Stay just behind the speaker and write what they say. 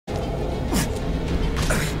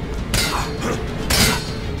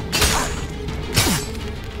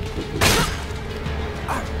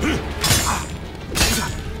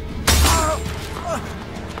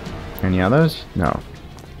Any others? No.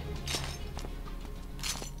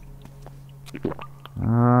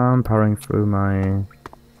 I'm powering through my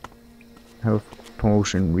health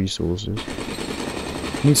potion resources.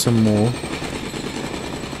 Need some more.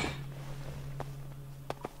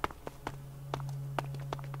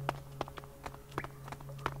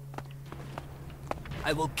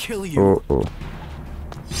 I will kill you. Oh.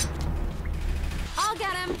 I'll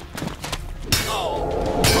get him.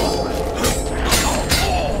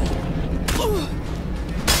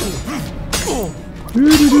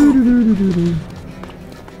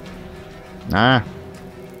 Ah.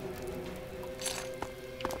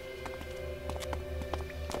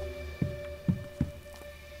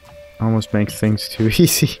 Almost makes things too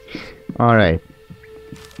easy. Alright.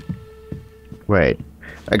 Wait.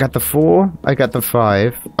 I got the 4, I got the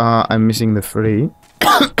 5. I'm missing the 3.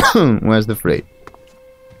 Where's the 3?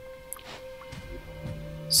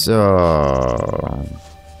 So...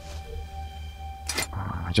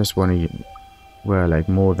 I just want to wear like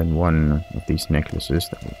more than one of these necklaces.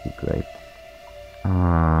 That would be great.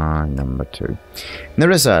 Number 2.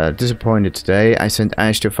 Nerissa, disappointed today. I sent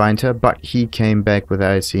Ash to find her, but he came back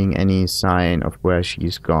without seeing any sign of where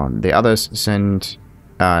she's gone. The others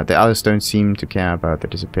don't seem to care about the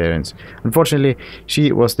disappearance. Unfortunately,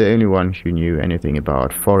 she was the only one who knew anything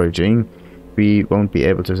about foraging. We won't be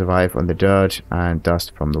able to survive on the dirt and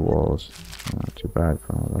dust from the walls. Not too bad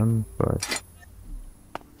for them, but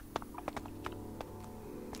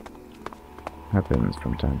happens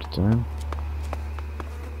from time to time.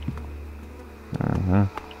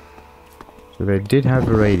 So they did have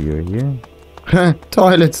a radio here.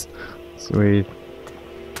 Toilets! Sweet.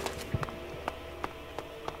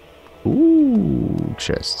 Ooh,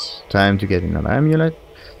 chests. Time to get another amulet.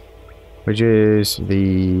 Which is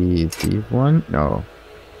the thief one? No.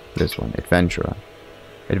 This one. Adventurer.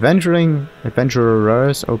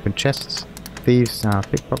 Adventurers open chests. Thieves are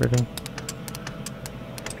pickpocketing.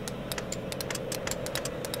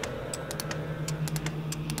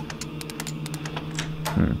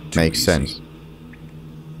 Makes sense.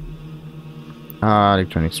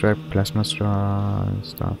 Electronic strap, plasma straw,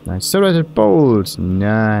 stuff. Nice. Serrated bolts.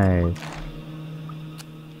 Nice.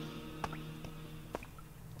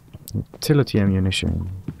 Utility ammunition.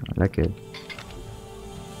 I like it.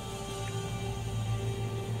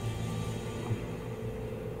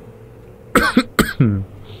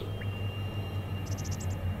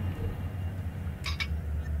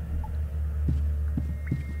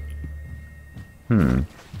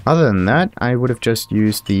 Other than that, I would have just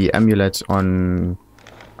used the amulets on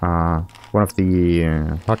one of the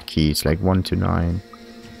hotkeys, like 1 to 9.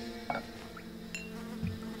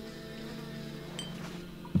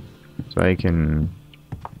 So I can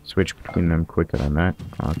switch between them quicker than that.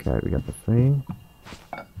 Okay, we got the 3.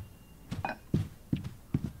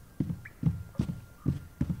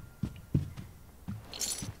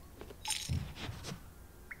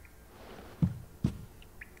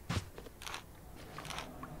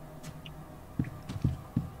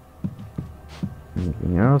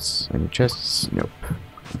 Anything else? Any chests? Nope.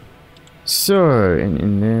 So, and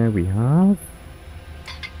in there we have...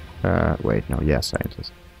 wait, no, yeah,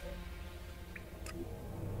 scientist.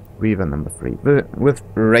 Weaver number 3. With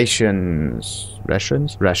rations.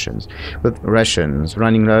 With rations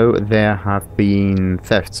running low, there have been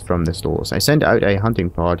thefts from the stores. I sent out a hunting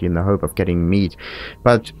party in the hope of getting meat,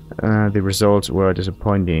 but the results were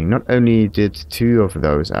disappointing. Not only did 2 of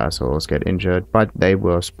those assholes get injured, but they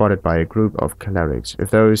were spotted by a group of clerics.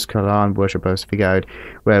 If those Kalan worshippers figure out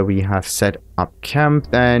where we have set up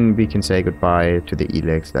camp, then we can say goodbye to the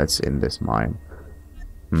Elex that's in this mine.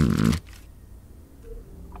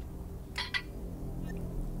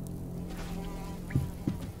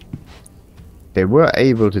 They were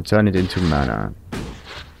able to turn it into mana.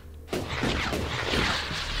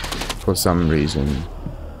 For some reason.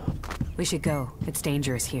 We should go. It's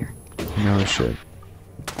dangerous here. No shit.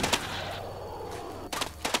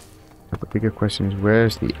 But the bigger question is,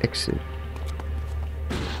 where's the exit?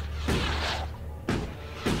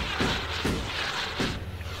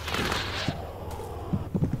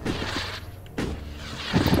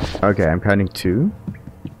 Okay, I'm counting 2.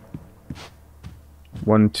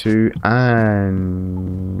 1, 2,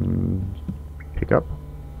 and pick up.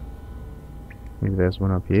 Maybe there's one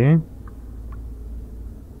up here.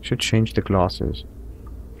 Should change the glasses.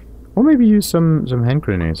 Or maybe use some hand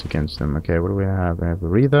grenades against them. Okay, what do we have? We have a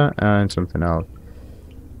Reaver and something else.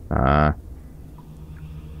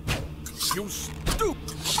 You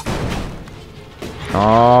stupid.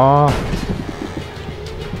 Oh.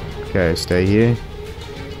 Okay, stay here.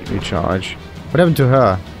 Recharge. What happened to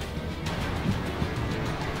her?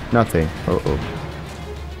 Nothing. Uh-oh.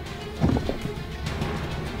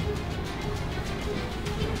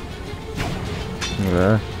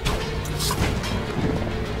 Yeah.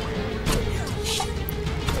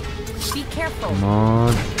 Be careful. Come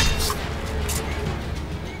on.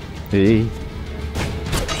 Hey.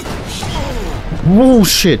 Whoa,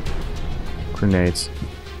 shit! Grenades.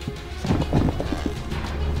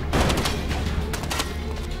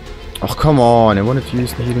 Oh, come on. I wanted to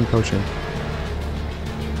use the healing potion.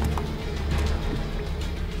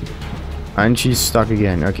 And she's stuck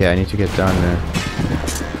again. Okay, I need to get down there.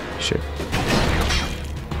 Shit.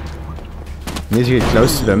 I need to get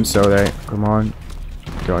close to them so they, come on,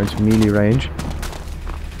 go into melee range.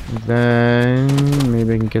 Then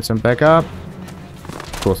maybe I can get some backup.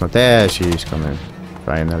 Of course not. There she's coming.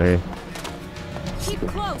 Finally. Keep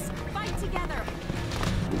close. Fight together.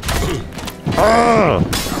 Oh!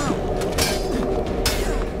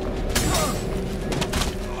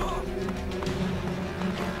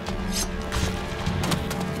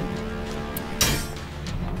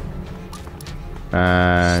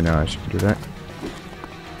 No, I should do that.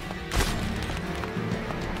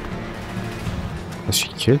 Has she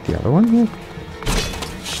killed the other one yet?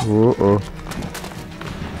 Uh-oh.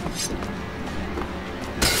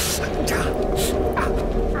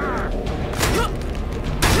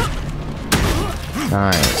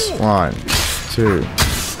 Nice. 1, 2,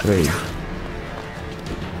 3.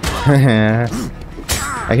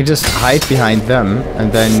 I can just hide behind them, and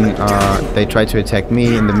then they try to attack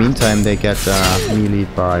me. In the meantime, they get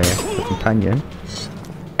meleeed by the companion.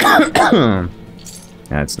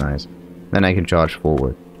 That's nice. Then I can charge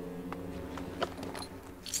forward.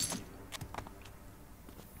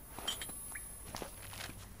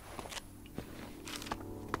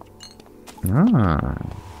 Ah.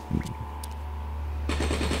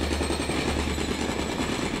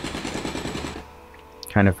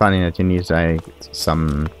 Kind of funny that you need like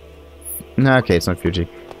some... No, okay, it's not Fuji.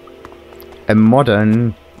 A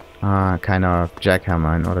modern kind of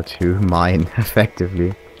jackhammer in order to mine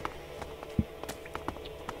effectively.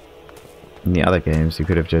 In the other games, you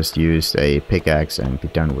could have just used a pickaxe and be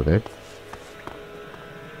done with it.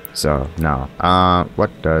 So, now,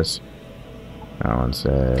 what does... That one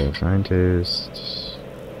says, scientist...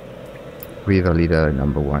 Breather leader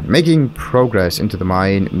number 1. Making progress into the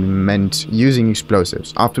mine meant using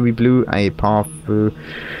explosives. After we blew a path through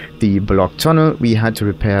the blocked tunnel, we had to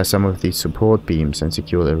repair some of the support beams and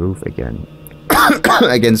secure the roof again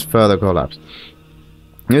against further collapse.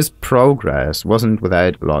 This progress wasn't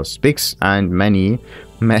without loss. Bigs and many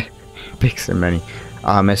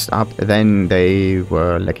are messed up. Then they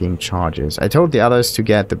were lacking charges. I told the others to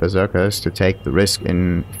get the berserkers to take the risk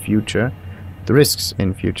in future. The risks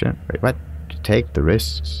in future. Wait, what? To take the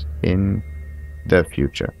risks in the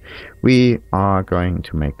future. We are going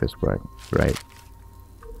to make this work. Right.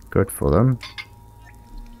 Good for them.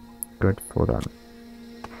 Good for them.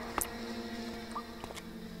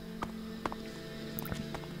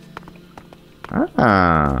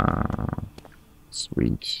 Ah,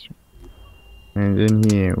 sweet. And in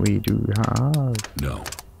here we do have... No.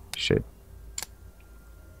 Shit.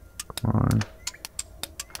 Come on.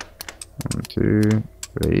 1, 2,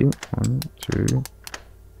 3. 1, 2.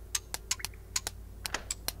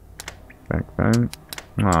 Back then.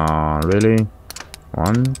 Aw, really?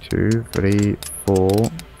 1, 2, 3, 4,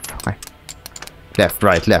 5. Left,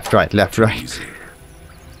 right, left, right, left, right.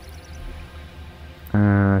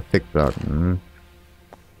 Thick blood.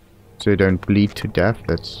 So you don't bleed to death.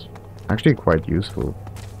 That's actually quite useful.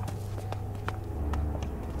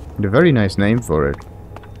 And a very nice name for it.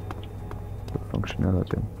 Good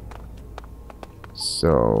functionality.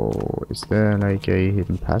 So, is there like a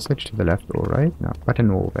hidden passage to the left or right? No, but an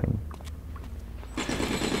ore vein.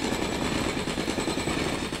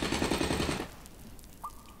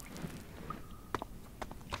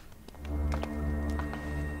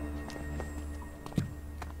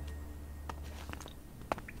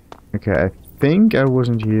 Okay, I think I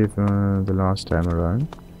wasn't here for the last time around.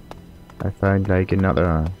 I found like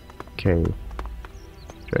another cave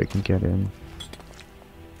so I can get in.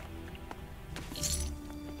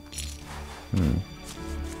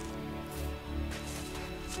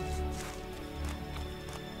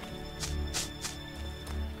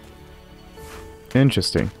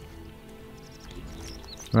 Interesting.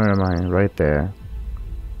 Where am I? Right there.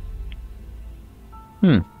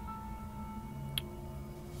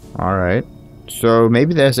 Alright. So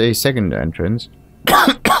maybe there's a second entrance.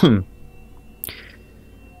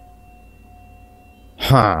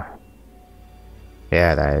 Huh.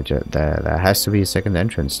 Yeah, there has to be a second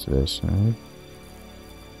entrance to this, right?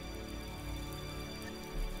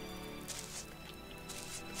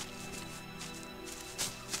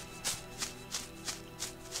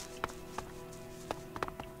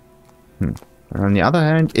 On the other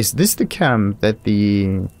hand, is this the camp that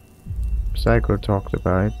the Psycho talked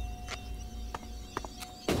about?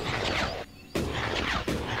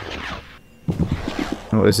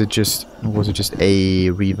 Or is it just, or was it just a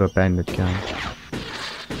Reaver Bandit camp?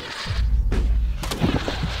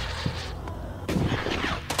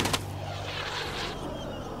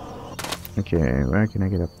 Okay, where can I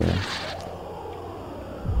get up there?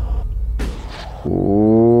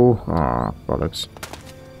 Ooh, ah, bollocks.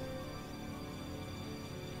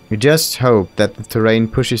 You just hope that the terrain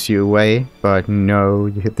pushes you away, but no,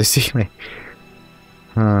 you hit the ceiling.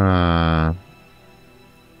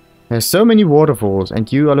 There's so many waterfalls,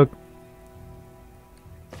 and you are look.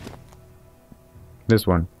 This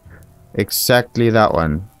one. Exactly that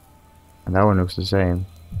one. And that one looks the same.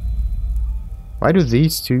 Why do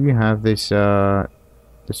these two have this,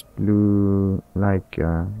 this blue light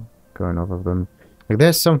going off of them? Like,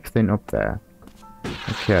 there's something up there.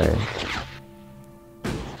 Okay.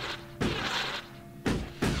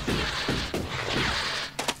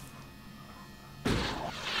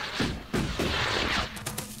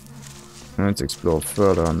 Let's explore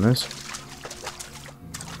further on this.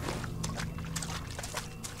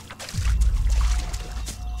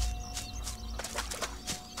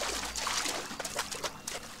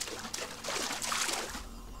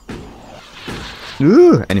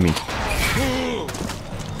 Ooh, enemy.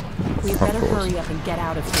 We better hurry up and get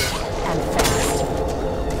out of here, and fast.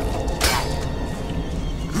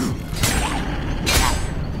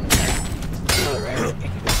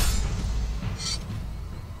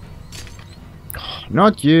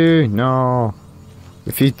 Not you, no.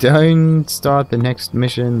 If you don't start the next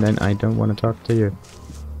mission, then I don't want to talk to you.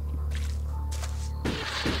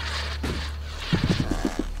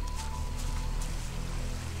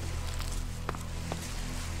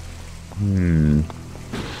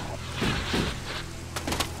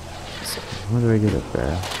 So, how do I get up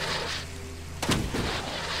there?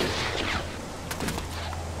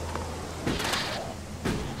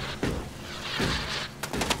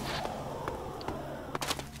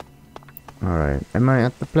 Alright, am I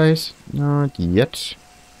at the place? Not yet.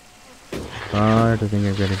 But I think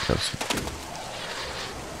I'm getting closer.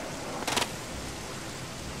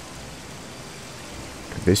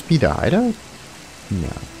 Could this be the hideout? No.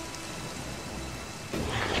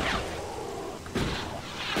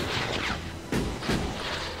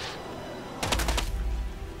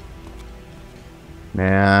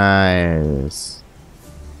 Nice.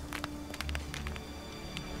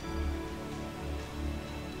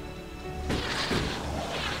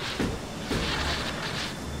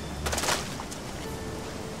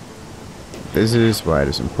 This is why it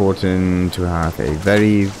is important to have a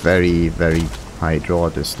very, very, very high draw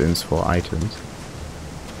distance for items.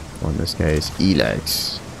 Or in this case,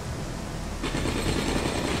 Elex.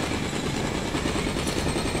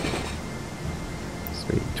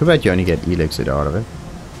 Sweet. Too bad you only get Elixir out of it.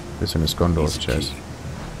 This one is Gondor's chest.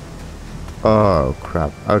 Oh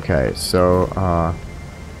crap. Okay, so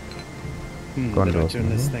Did I turn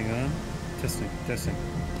this thing on? Testing, testing.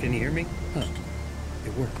 Can you hear me? Huh.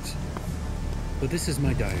 It works. But this is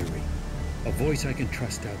my diary. A voice I can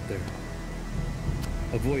trust out there.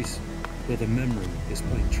 A voice where the memory is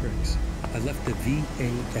playing tricks. I left the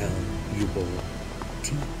VAL U-boat,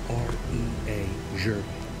 TREA Jerk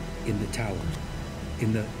in the tower.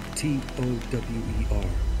 In the TOWER.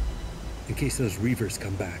 In case those Reavers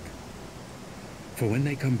come back. For when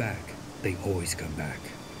they come back, they always come back.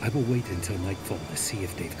 I will wait until nightfall to see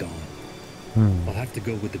if they've gone. I'll have to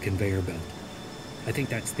go with the conveyor belt. I think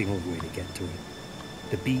that's the only way to get to it.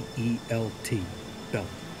 The BELT belt.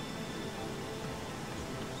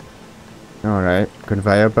 alright,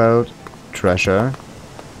 conveyor belt, treasure.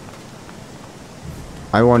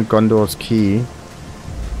 I want Gondor's key.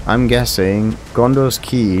 I'm guessing Gondor's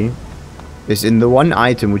key is in the one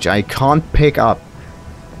item which I can't pick up.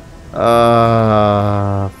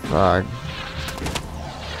 Fuck.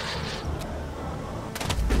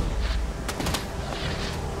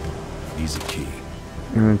 Easy key.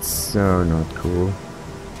 It's so not cool.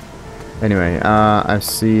 Anyway, I've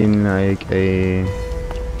seen like a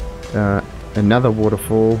another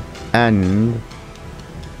waterfall and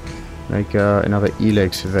like another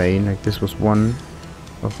Elex vein. Like this was one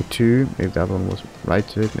of the two. Maybe the other one was right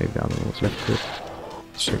to it. Maybe the other one was left to it.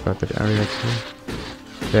 Let's check out that area too.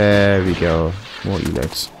 There we go. More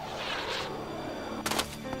Elex.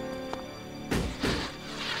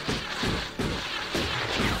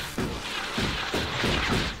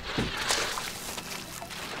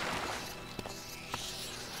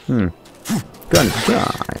 Gonna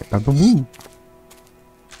die. Ba-ba-woo.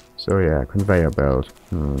 So yeah, conveyor belt.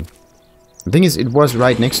 The thing is, it was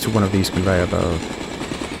right next to one of these conveyor belts.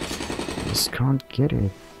 Just can't get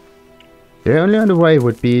it. The only other way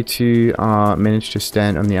would be to manage to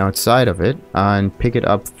stand on the outside of it and pick it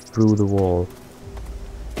up through the wall.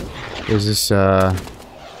 This is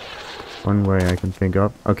one way I can think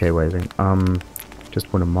of. Okay, wait.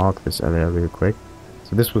 Just want to mark this area real quick.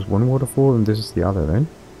 So this was one waterfall and this is the other then.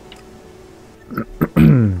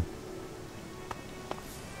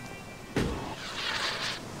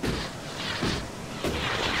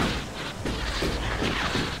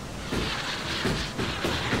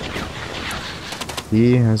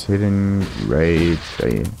 He has hidden great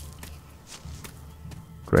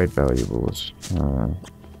valuables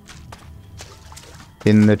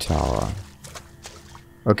in the tower.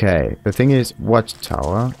 Okay, the thing is, what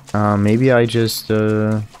tower? Maybe I just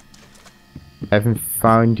haven't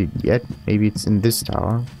found it yet. Maybe it's in this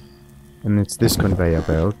tower, and it's this conveyor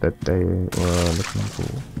belt that they were looking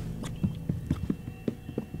for.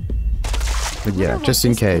 But yeah, just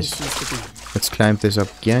in case. Let's climb this up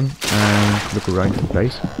again and look around the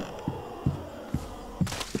place.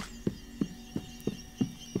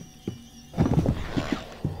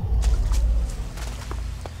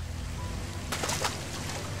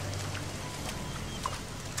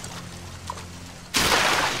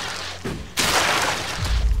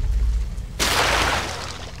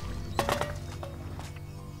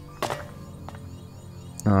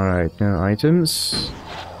 Alright, no items.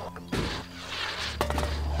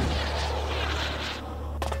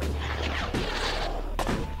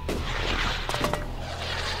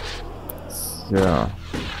 Yeah.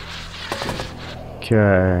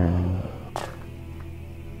 Okay.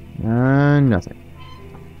 Nothing.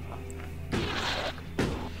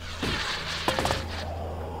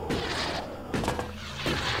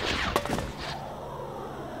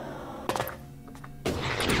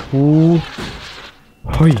 Ooh.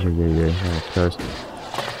 Oh yeah, close.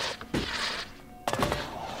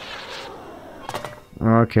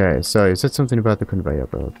 Okay, so you said something about the conveyor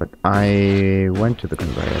belt, but I went to the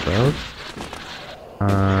conveyor belt.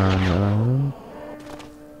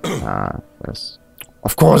 Yes.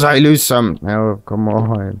 Of course I lose some! Oh, come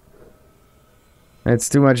on. It's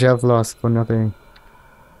too much health loss for nothing.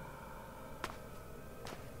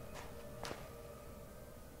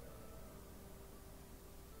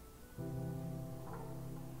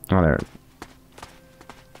 Oh, there.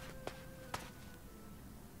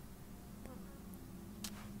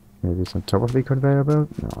 Maybe it's on top of the conveyor belt?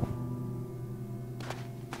 No.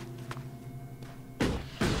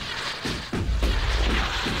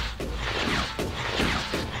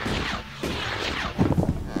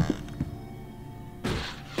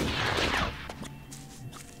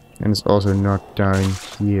 And it's also not down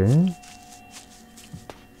here.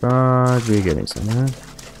 But we're getting somewhere.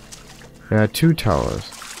 There are two towers.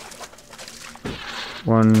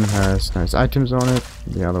 One has nice items on it,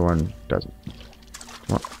 the other one doesn't.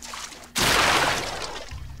 What?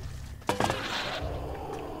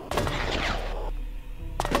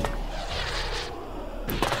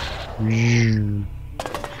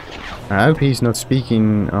 I hope he's not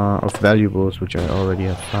speaking of valuables which I already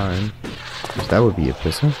have found. Because that would be a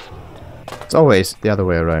pisser. It's always the other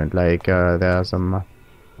way around. Like, there are some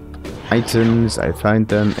items, I find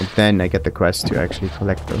them, and then I get the quest to actually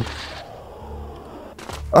collect them.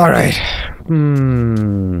 Alright.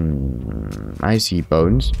 I see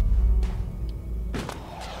bones.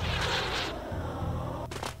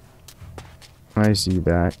 I see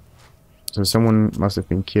that. So someone must have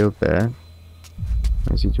been killed there.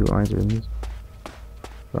 I see two items.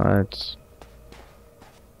 But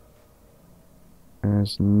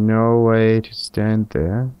there's no way to stand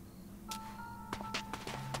there.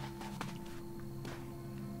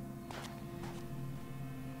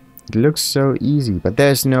 It looks so easy, but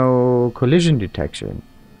there's no collision detection.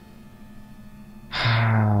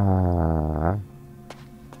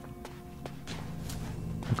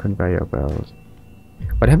 Conveyor belt.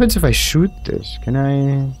 What happens if I shoot this? Can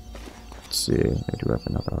I? Let's see. I do have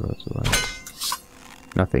another arrow as well.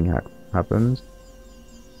 Nothing happens.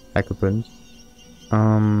 Like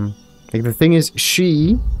the thing is,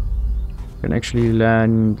 she can actually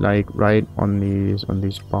land like right on these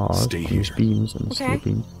bars, these beams, and the steel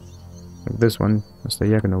beams. Like this one, that's the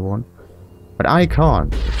diagonal one. But I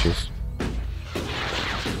can't, which is...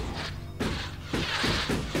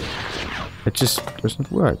 It just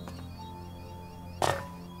doesn't work.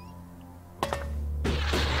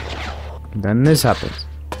 And then this happens.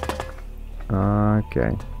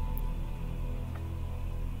 Okay.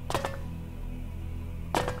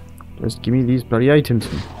 Just give me these bloody items.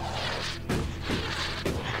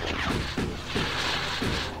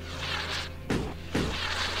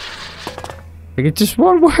 Like, it just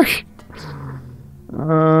won't work.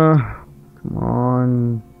 Come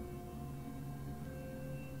on.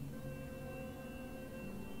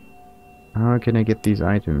 How can I get these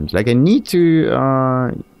items? Like, I need to,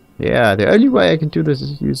 yeah, the only way I can do this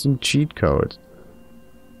is using cheat codes.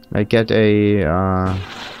 I get a,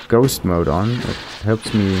 ghost mode on. It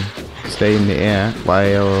helps me stay in the air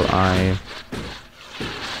while I...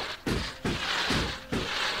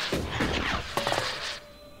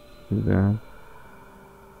 do that.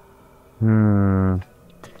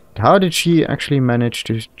 How did she actually manage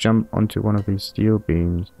to jump onto one of these steel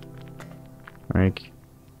beams? Like...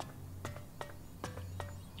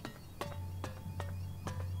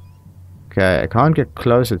 Okay, I can't get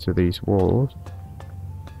closer to these walls.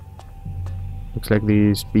 Looks like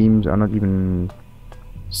these beams are not even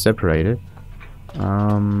separated.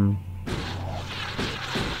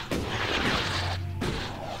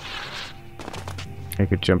 I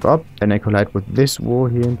could jump up, and I collide with this wall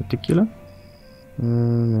here in particular.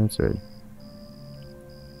 That's it.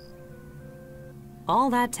 All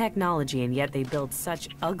that technology, and yet they build such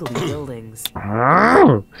ugly buildings.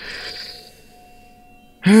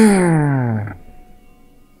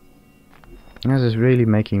 This is really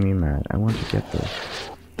making me mad. I want to get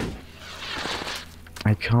this.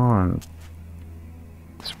 I can't.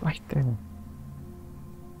 It's right there.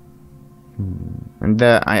 And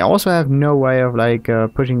I also have no way of like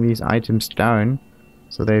pushing these items down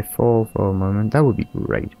so they fall for a moment. That would be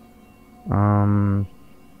great.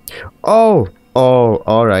 Oh,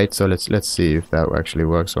 all right. So let's see if that actually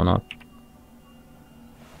works or not.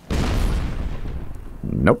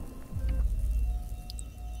 Nope.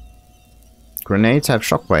 Grenades have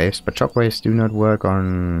shockwaves, but shockwaves do not work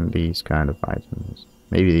on these kind of items.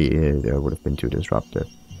 Maybe they would have been too disruptive.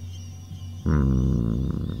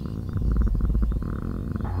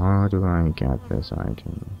 How do I get this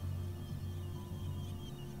item?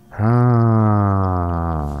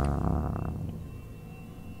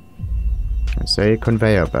 I say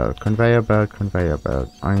conveyor belt, conveyor belt, conveyor belt.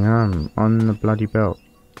 I am on the bloody belt.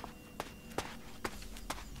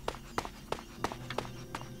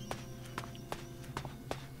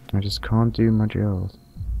 I just can't do much else.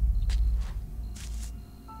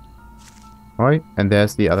 Alright, and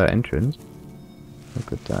there's the other entrance.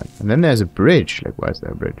 Look at that. And then there's a bridge. Like, why is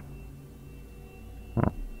there a bridge?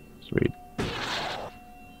 Oh, sweet.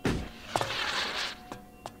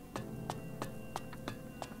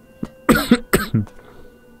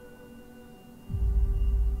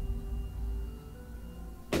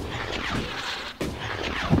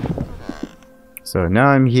 So now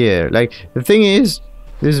I'm here. Like, the thing is,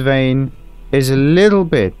 this vein is a little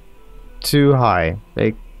bit too high.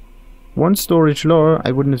 Like, one storage lower,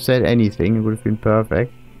 I wouldn't have said anything. It would have been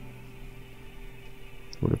perfect.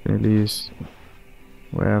 Would have been at least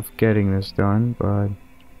a way of getting this done, but...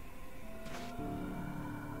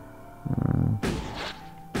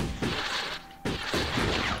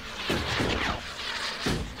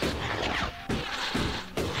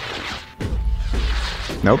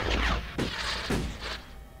 Nope.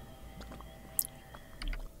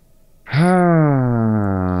 How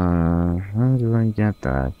do I get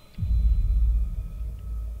that?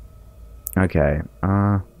 Okay,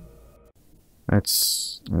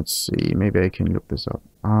 let's see. Maybe I can look this up.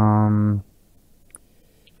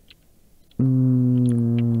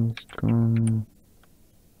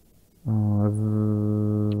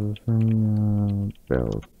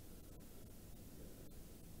 Belt.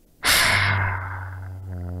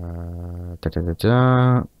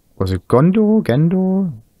 Was it Gondor?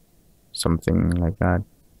 Gendor? Something like that.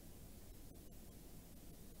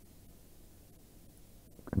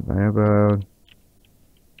 Conveyor belt.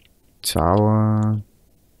 Tower.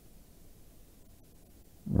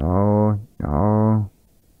 No, no.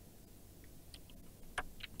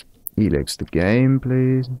 Elex the game,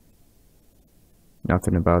 please.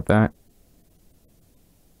 Nothing about that.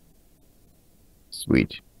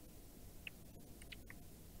 Sweet.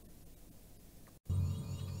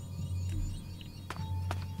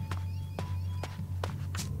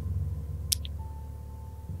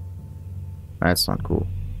 That's not cool.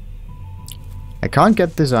 I can't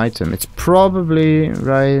get this item. It's probably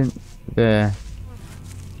right there.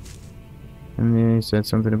 And then he said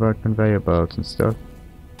something about conveyor belts and stuff.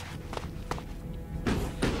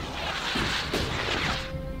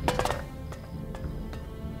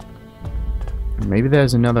 Maybe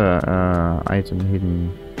there's another item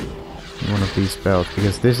hidden in one of these belts,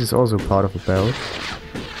 because this is also part of a belt.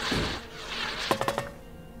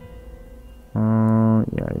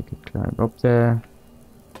 Yeah, you could climb up there.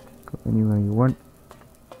 Go anywhere you want.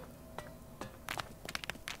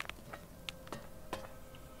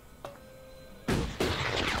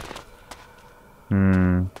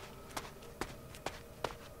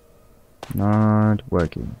 Not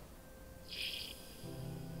working.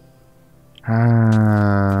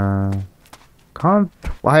 Can't.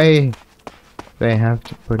 Why they have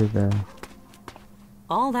to put it there?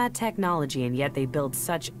 All that technology, and yet they build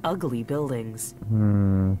such ugly buildings.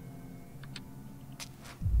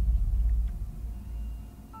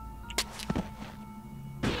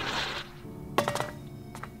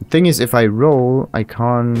 The thing is, if I roll, I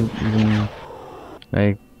can't even,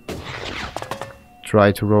 like,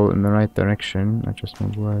 try to roll in the right direction. That just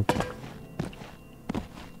won't work.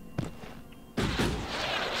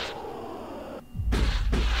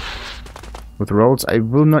 With rolls, I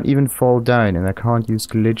will not even fall down, and I can't use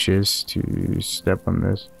glitches to step on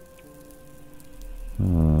this.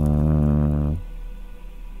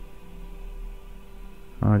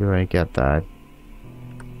 How do I get that?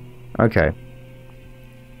 Okay.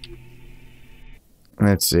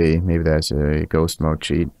 Let's see. Maybe there's a ghost mode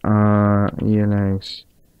cheat. Elex.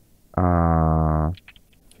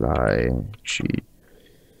 Fly cheat.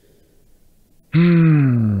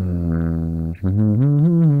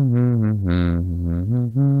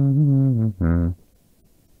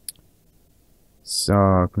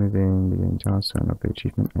 So, clicking begin task and upgrade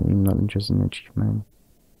achievement. I'm not interested in achievement.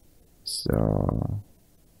 So.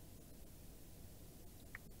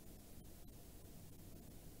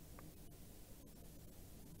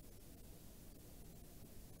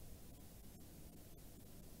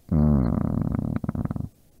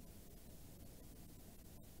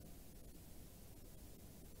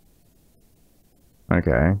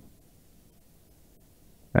 Okay.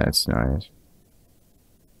 That's nice.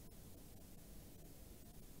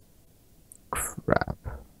 Crap.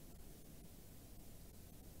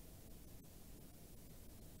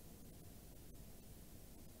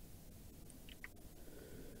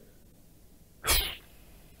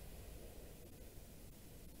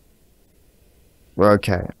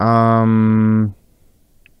 Okay.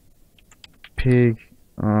 Pick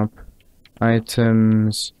up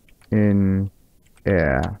items in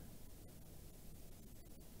air.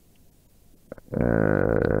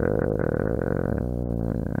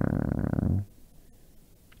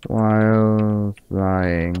 While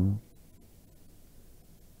flying.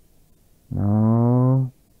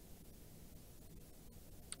 No.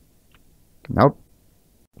 Nope.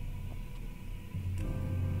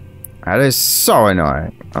 That is so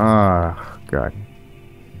annoying. Oh, God.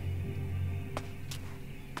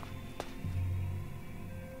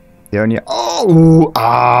 The only. Oh!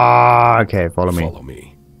 Ah! Okay, follow me. Follow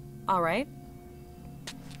me. All right.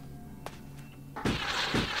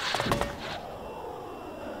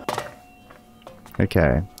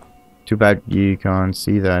 Okay. Too bad you can't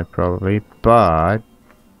see that probably, but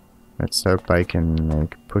let's hope I can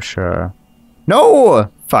like push her. No!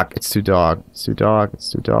 Fuck, it's too dark. It's too dark.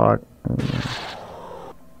 It's too dark.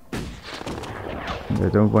 I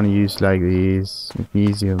don't want to use like these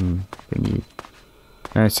magnesium thingy.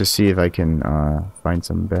 Let's just see if I can find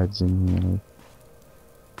some beds in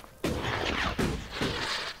here.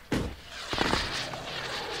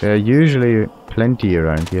 There are usually plenty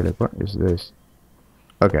around here. Like, what is this?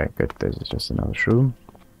 Okay, good. This is just another shroom.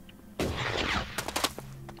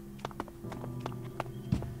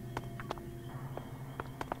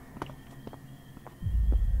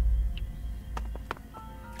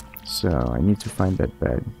 So I need to find that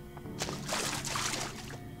bed.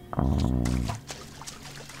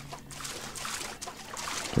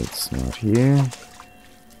 It's not here.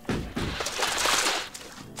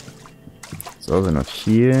 It's also not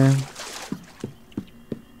here.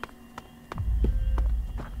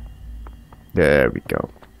 There we go.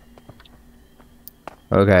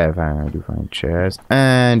 Okay, I do find chairs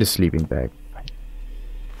and a sleeping bag.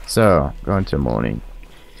 So, go into morning.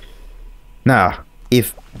 Now,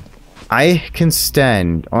 if I can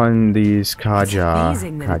stand on these Kaja,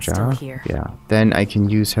 yeah, then I can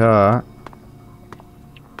use her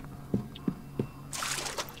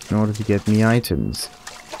in order to get me items.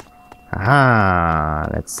 Aha!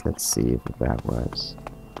 Let's see if that works.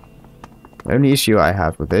 The only issue I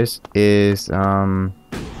have with this is that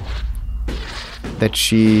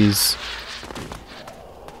she's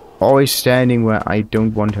always standing where I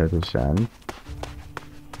don't want her to stand.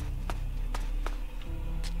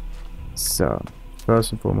 So,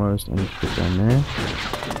 first and foremost, I need to put down there.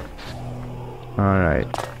 Alright.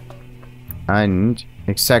 And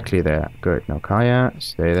exactly there. Good. Now, Kaya,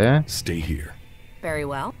 stay there. Stay here. Very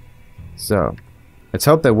well. So, let's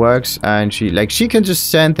hope that works. And she can just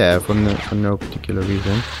stand there for no particular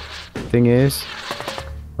reason. Thing is,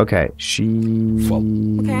 okay, she's a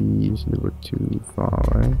little too far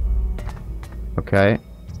away. Okay.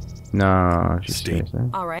 No, she Stay. says that.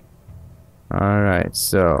 All right. Alright,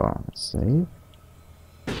 so let's save.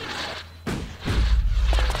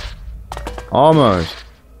 Almost.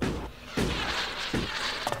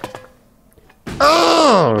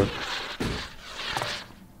 Oh!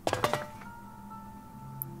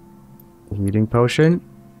 Healing potion?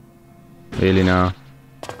 Really no.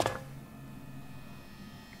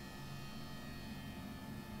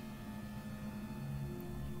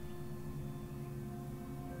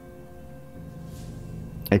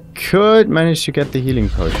 I could manage to get the healing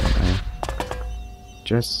potion.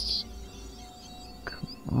 Just...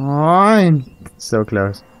 Come on! So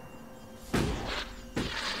close.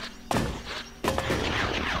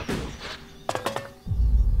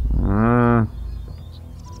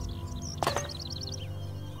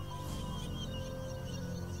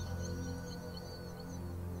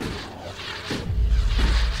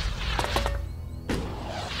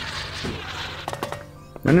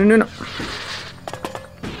 No, no, no, no.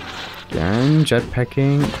 Again,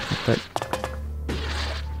 jetpacking. But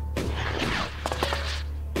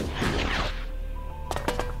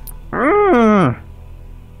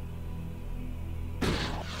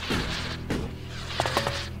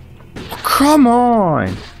come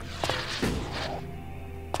on!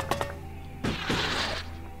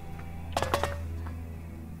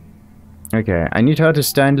 Okay, I need her to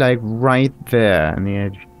stand like right there on the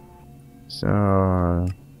edge. So...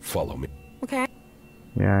 Follow me. Okay.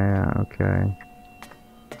 Yeah, okay.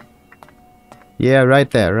 Yeah, right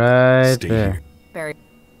there, right Stay there. here. Very.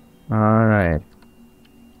 Alright.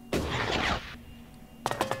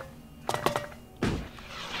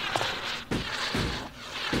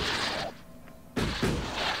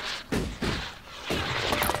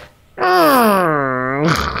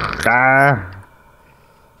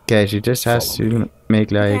 Okay, she just has to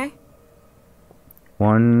make like Okay.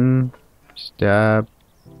 one step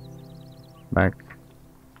back.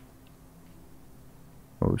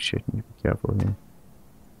 Oh shit, be careful here.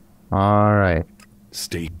 Alright.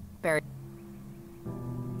 Stay. Very.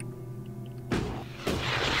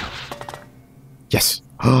 Yes!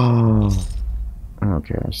 Oh.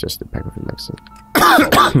 Okay, it's just a pack of Elex.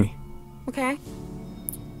 Okay.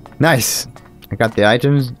 Nice! I got the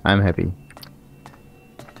items, I'm happy.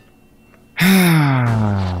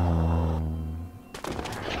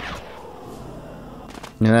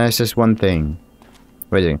 Now there's just one thing.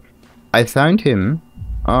 Wait, I found him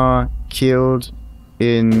killed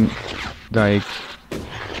in like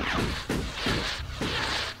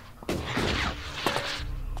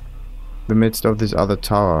the midst of this other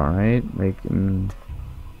tower, right? Like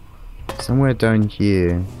somewhere down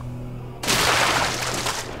here.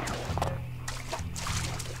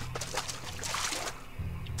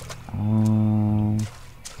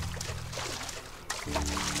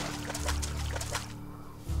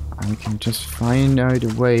 I can just find out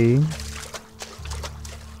a way. Look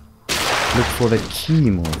for the key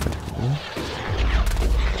more effectively.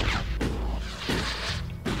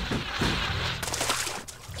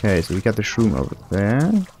 Okay, so we got the shroom over there.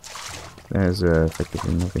 There's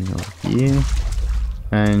effectively nothing over here.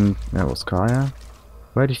 And that was Kaya.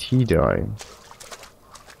 Where did he die?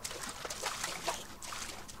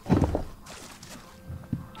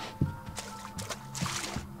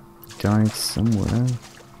 Died somewhere.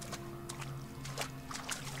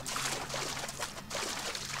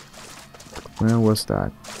 Where was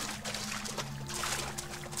that?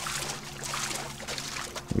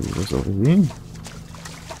 It was over here.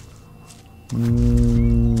 I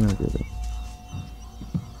get it.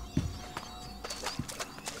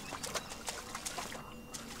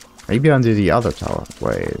 Maybe under the other tower.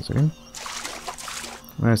 Wait a second.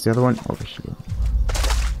 Where's the other one? Over here.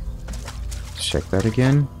 Let's check that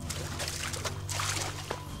again.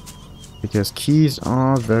 Because keys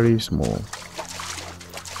are very small.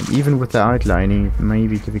 And even with the outlining, it may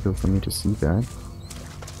be difficult for me to see that.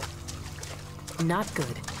 Not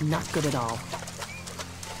good. Not good at all.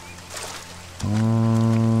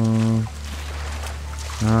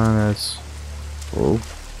 That's... Oh.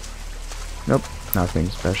 Nope, nothing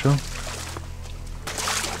special.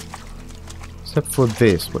 Except for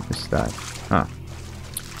this, what is that? Ah.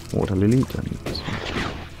 Water lily, don't need this one.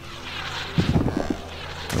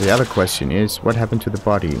 The other question is, what happened to the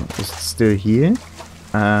body? Is it still here?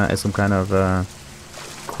 As some kind of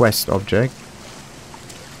quest object?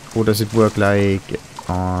 Or does it work like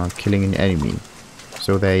killing an enemy?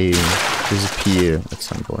 So they disappear at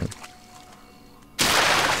some point.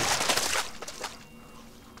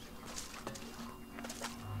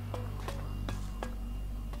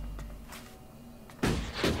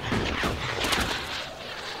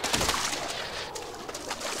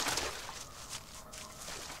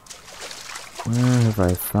 Where have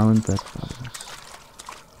I found that one?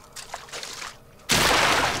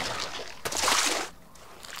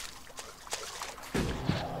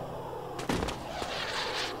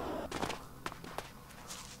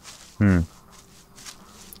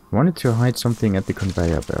 I wanted to hide something at the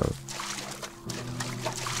conveyor belt.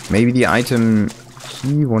 Maybe the item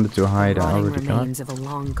he wanted to hide I Rotting already got. remains of a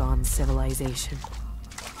long-gone civilization.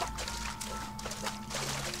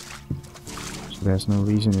 So there's no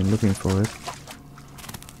reason in looking for it.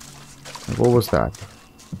 What was that?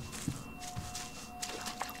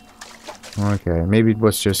 Okay, maybe it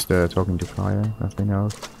was just talking to fire, nothing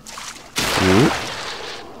else. Ooh.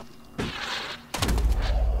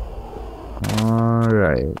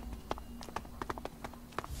 Alright.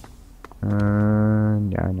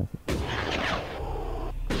 Yeah, nothing.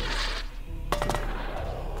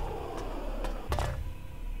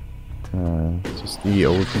 Just the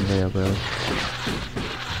old conveyor belt.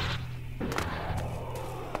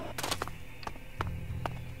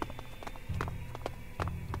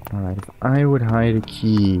 Alright, if I would hide a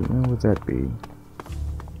key, what would that be?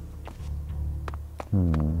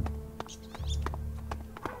 On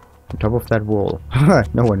top of that wall.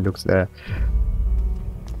 No one looks there.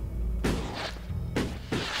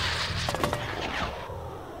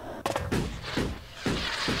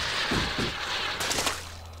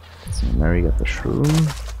 So now we got the shroom.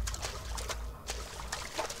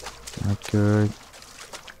 Not good.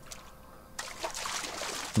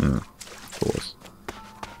 Of course.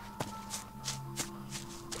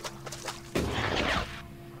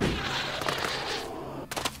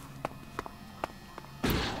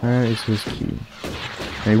 Where is his key?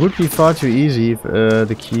 And it would be far too easy if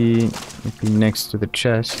the key would be next to the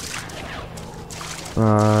chest.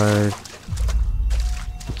 But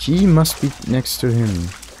the key must be next to him.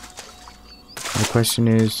 The question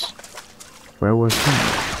is, where was he?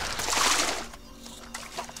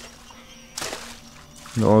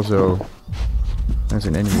 And also, there's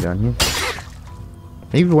an enemy down here.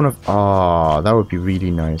 Maybe one of... Ah, that would be really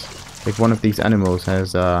nice. If one of these animals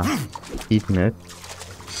has eaten it.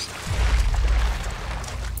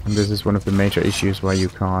 And this is one of the major issues why you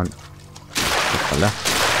can't...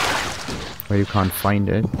 why you can't find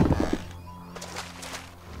it.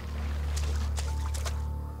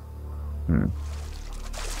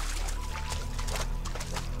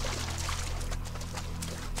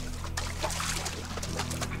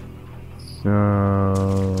 So...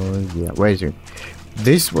 yeah, wait a second.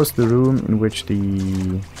 This was the room in which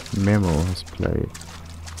the memo was played.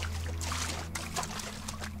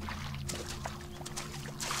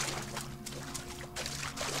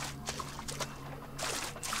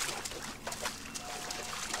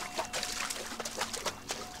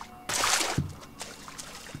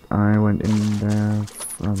 I went in there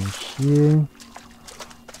from here.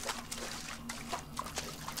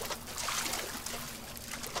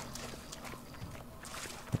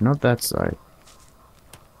 But not that side.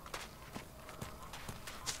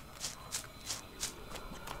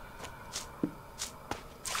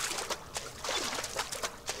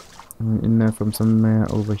 I went in there from somewhere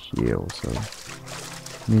over here also.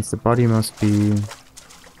 Means the body must be...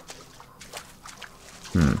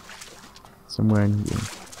 somewhere in here.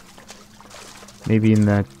 Maybe in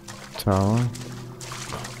that tower.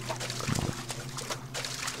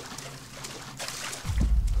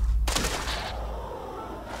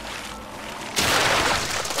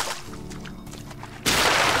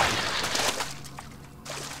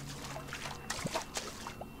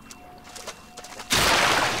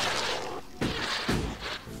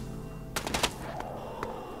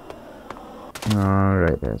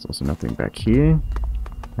 Alright, there's also nothing back here.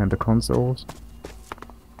 And the consoles.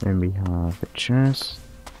 Then we have the chest.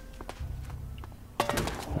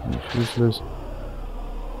 Useless.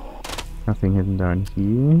 Nothing hidden down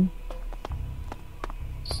here.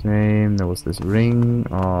 Same, there was this ring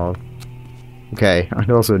of... okay, and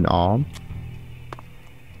also an arm.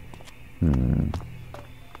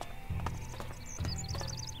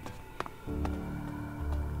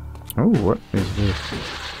 Oh, what is this?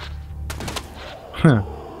 Huh.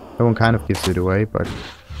 That one kind of gives it away, but...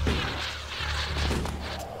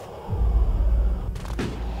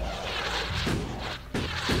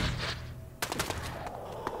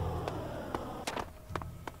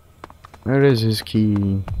 where is his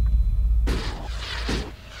key?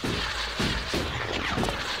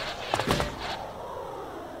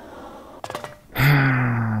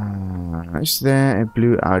 Is there a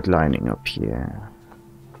blue outlining up here?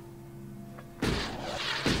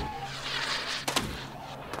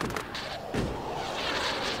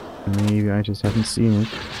 Maybe I just haven't seen it.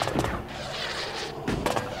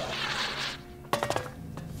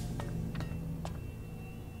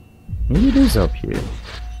 Maybe it is up here.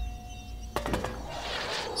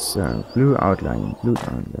 So, blue outlining, blue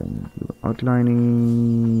outlining, blue outlining.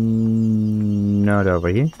 Not over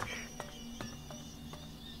here.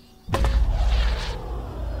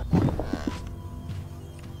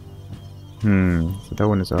 So that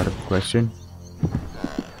one is out of the question.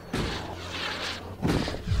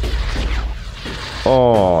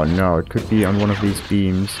 Oh no, it could be on one of these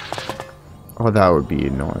beams. Oh, that would be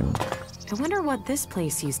annoying. I wonder what this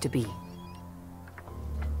place used to be.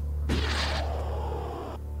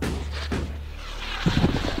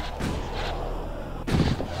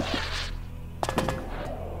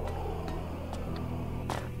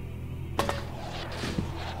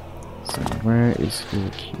 So, where is the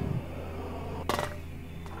key?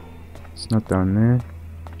 It's not down there.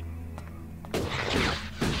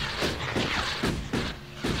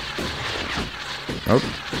 Oh.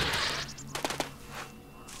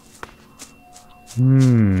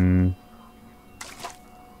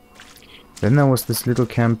 Then there was this little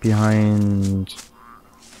camp behind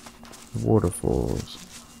the waterfalls.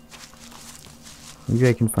 Maybe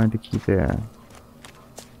I can find the key there.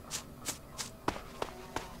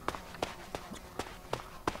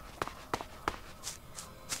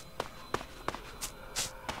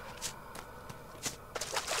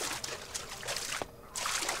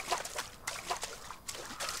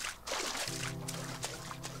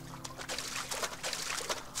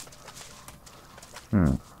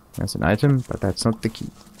 That's an item, but that's not the key.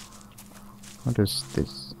 What is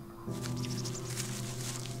this?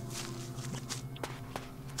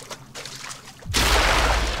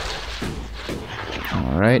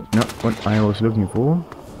 Alright, not what I was looking for.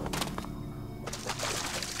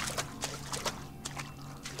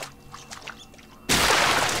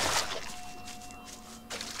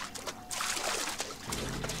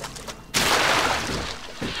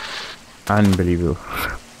 Unbelievable.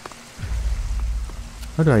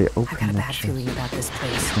 How do I open I got a that bad chest? feeling about this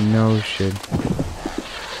place. No shit.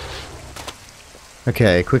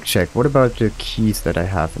 Okay, quick check. What about the keys that I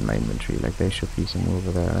have in my inventory? Like, they should be somewhere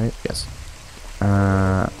over there, right? Yes.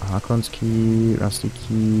 Hakon's key, Rusty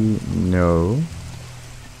key, no.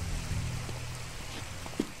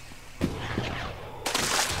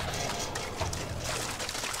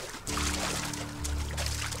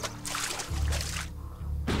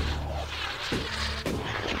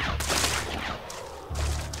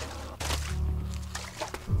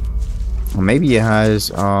 Or maybe it has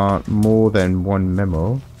more than one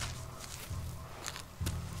memo.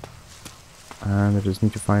 And I just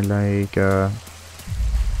need to find like the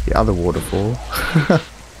other waterfall.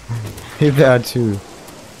 If there are two.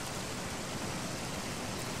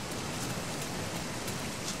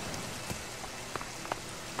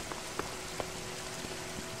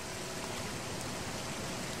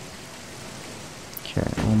 Okay,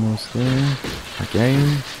 almost there.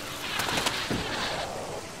 Again.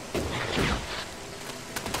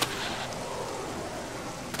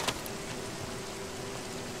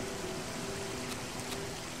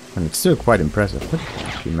 And it's still quite impressive.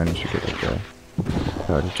 If you manage to get it there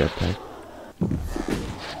without a jetpack.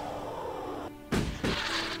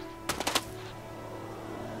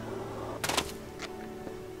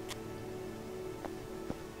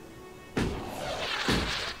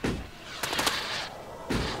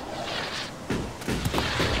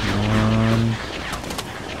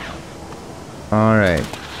 Alright.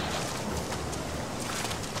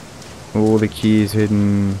 All the keys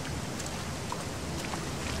hidden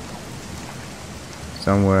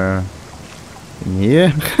somewhere in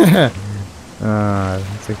here.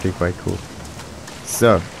 That's actually quite cool.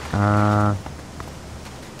 So,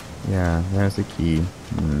 yeah, there's the key.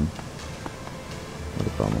 What a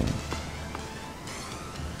bummer.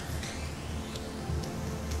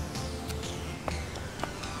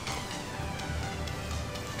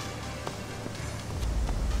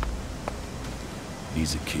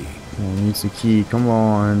 Needs a key. Yeah, needs a key. Come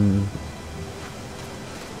on.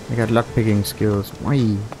 I got lockpicking skills.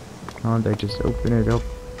 Why can't I just open it up?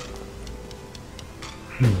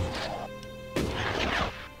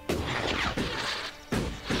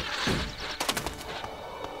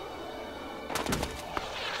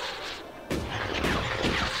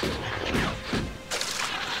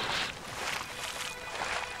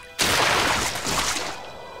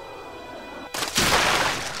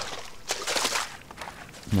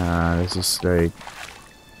 Nah, this is like...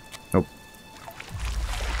 Nope.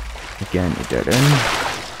 Again, a dead end.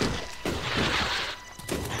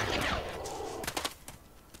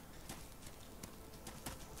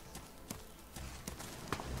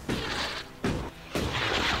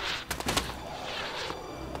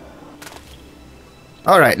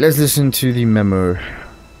 Alright, let's listen to the memo.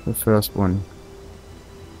 The first one.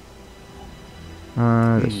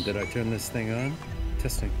 Did I turn this thing on?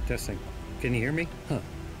 Testing, testing. Can you hear me? Huh.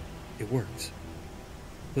 It works.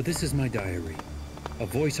 But this is my diary. A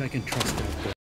voice I can trust out there.